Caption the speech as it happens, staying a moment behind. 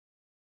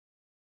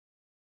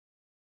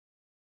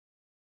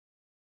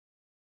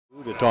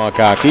To talk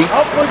hockey.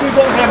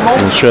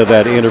 We'll share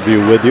that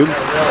interview with you.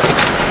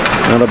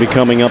 That'll be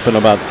coming up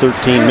in about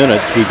 13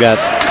 minutes. We've got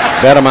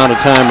that amount of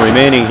time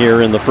remaining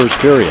here in the first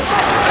period.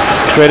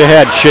 Straight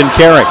ahead,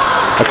 Shinkarik.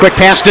 A quick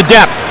pass to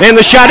Depp, and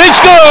the shot, it's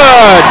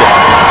good!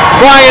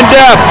 Brian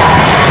Depp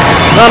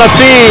on a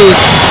feed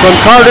from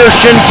Carter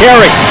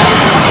Shinkarik,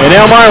 and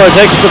Elmira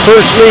takes the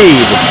first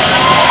lead.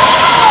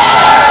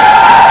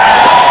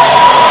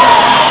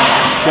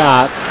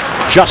 Shot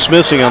just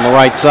missing on the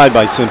right side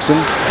by Simpson.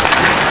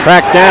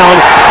 Cracked down,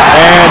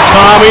 and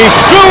Tommy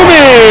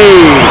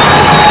Sumi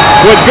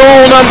with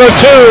goal number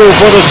 2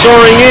 for the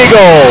Soaring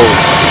Eagles.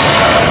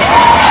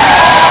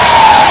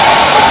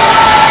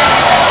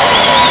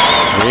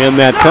 In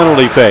that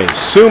penalty phase,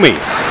 Sumi,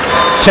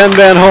 10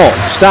 Van Holt,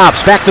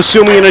 stops, back to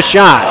Sumi in a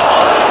shot.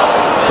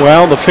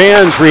 Well, the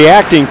fans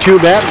reacting to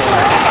that.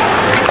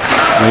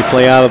 We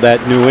play out of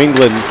that New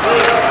England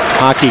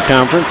Hockey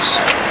Conference.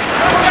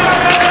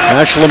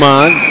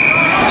 Eschleman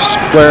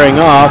squaring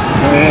off,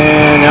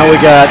 and now we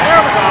got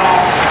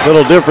a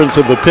little difference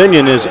of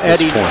opinion is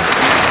Eddie.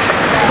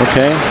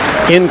 Okay,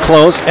 in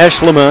close,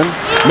 Eschleman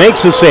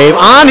makes a save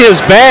on his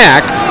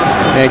back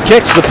and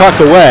kicks the puck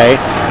away,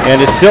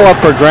 and it's still up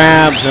for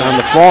grabs on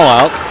the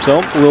fallout, so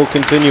we'll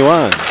continue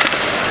on.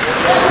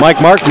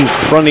 Mike Martin's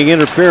running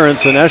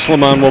interference, and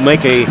Eschleman will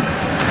make a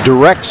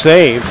direct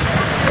save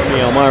in the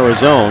Elmira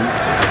zone.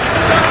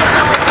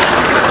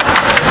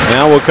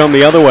 Now we'll come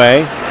the other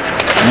way.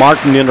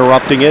 Martin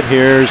interrupting it.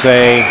 Here's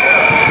a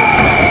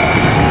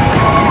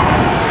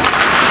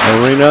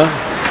Arena.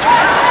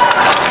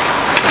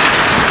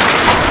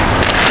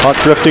 Puck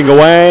drifting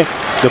away,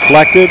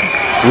 deflected,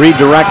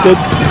 redirected.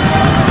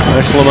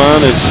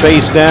 Eschleman is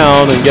face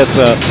down and gets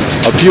a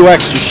few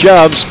extra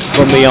shoves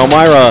from the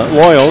Elmira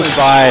Loyals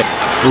by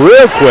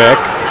real quick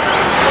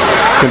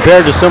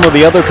compared to some of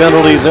the other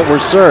penalties that were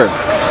served.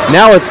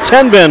 Now it's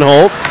 10 Van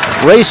Holt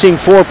racing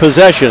for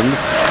possession.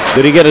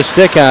 Did he get a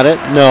stick on it?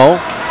 No.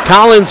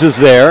 Collins is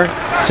there,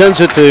 sends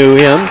it to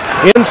him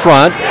in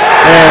front,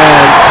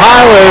 and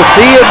Tyler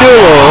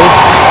Theodulu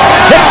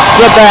hits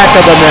the back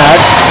of the net.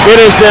 It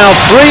is now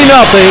 3-0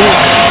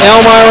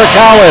 Elmira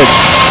College.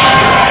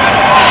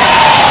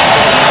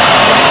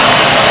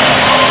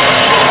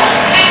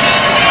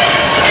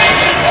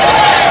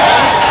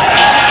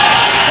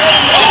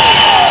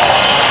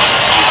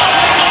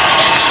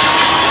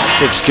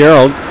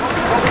 Fitzgerald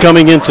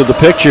coming into the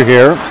picture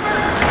here.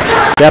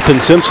 Depp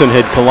and Simpson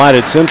had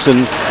collided.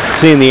 Simpson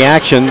seeing the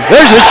action.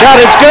 There's a shot,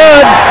 it's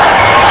good!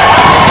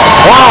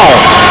 Wow!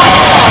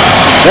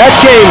 That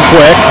came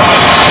quick.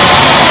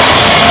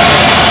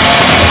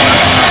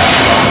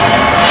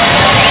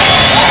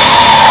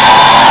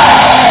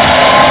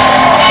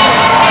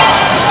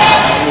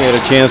 We had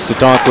a chance to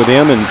talk with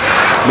him and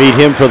meet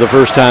him for the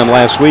first time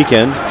last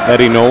weekend,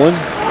 Eddie Nolan.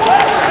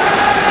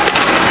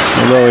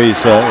 Although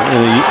he's in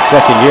the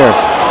second year.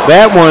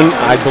 That one,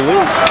 I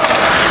believe.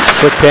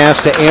 Quick pass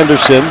to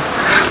Anderson.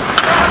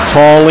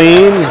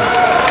 Tallene.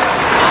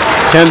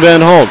 10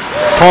 Van Holt.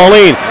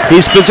 Tallene,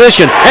 he's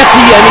positioned.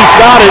 Hefty, and he's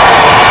got it.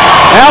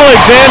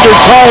 Alexander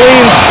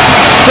Tallene's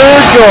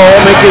third goal,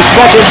 make his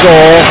second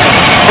goal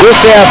this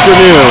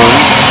afternoon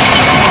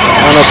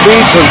on a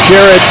feed from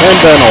Jared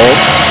 10 Van Holt.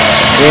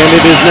 And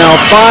it is now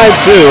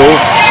 5-2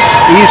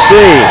 EC.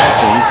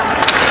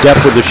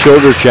 Depp with the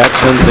shoulder check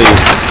sends the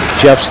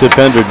Jeff's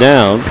defender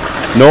down.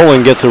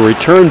 Nolan gets a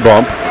return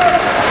bump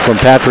from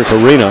Patrick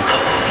Arena.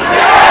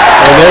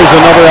 And there's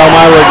another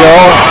Elmira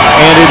goal,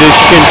 and it is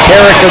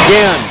Shinkarik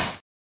again.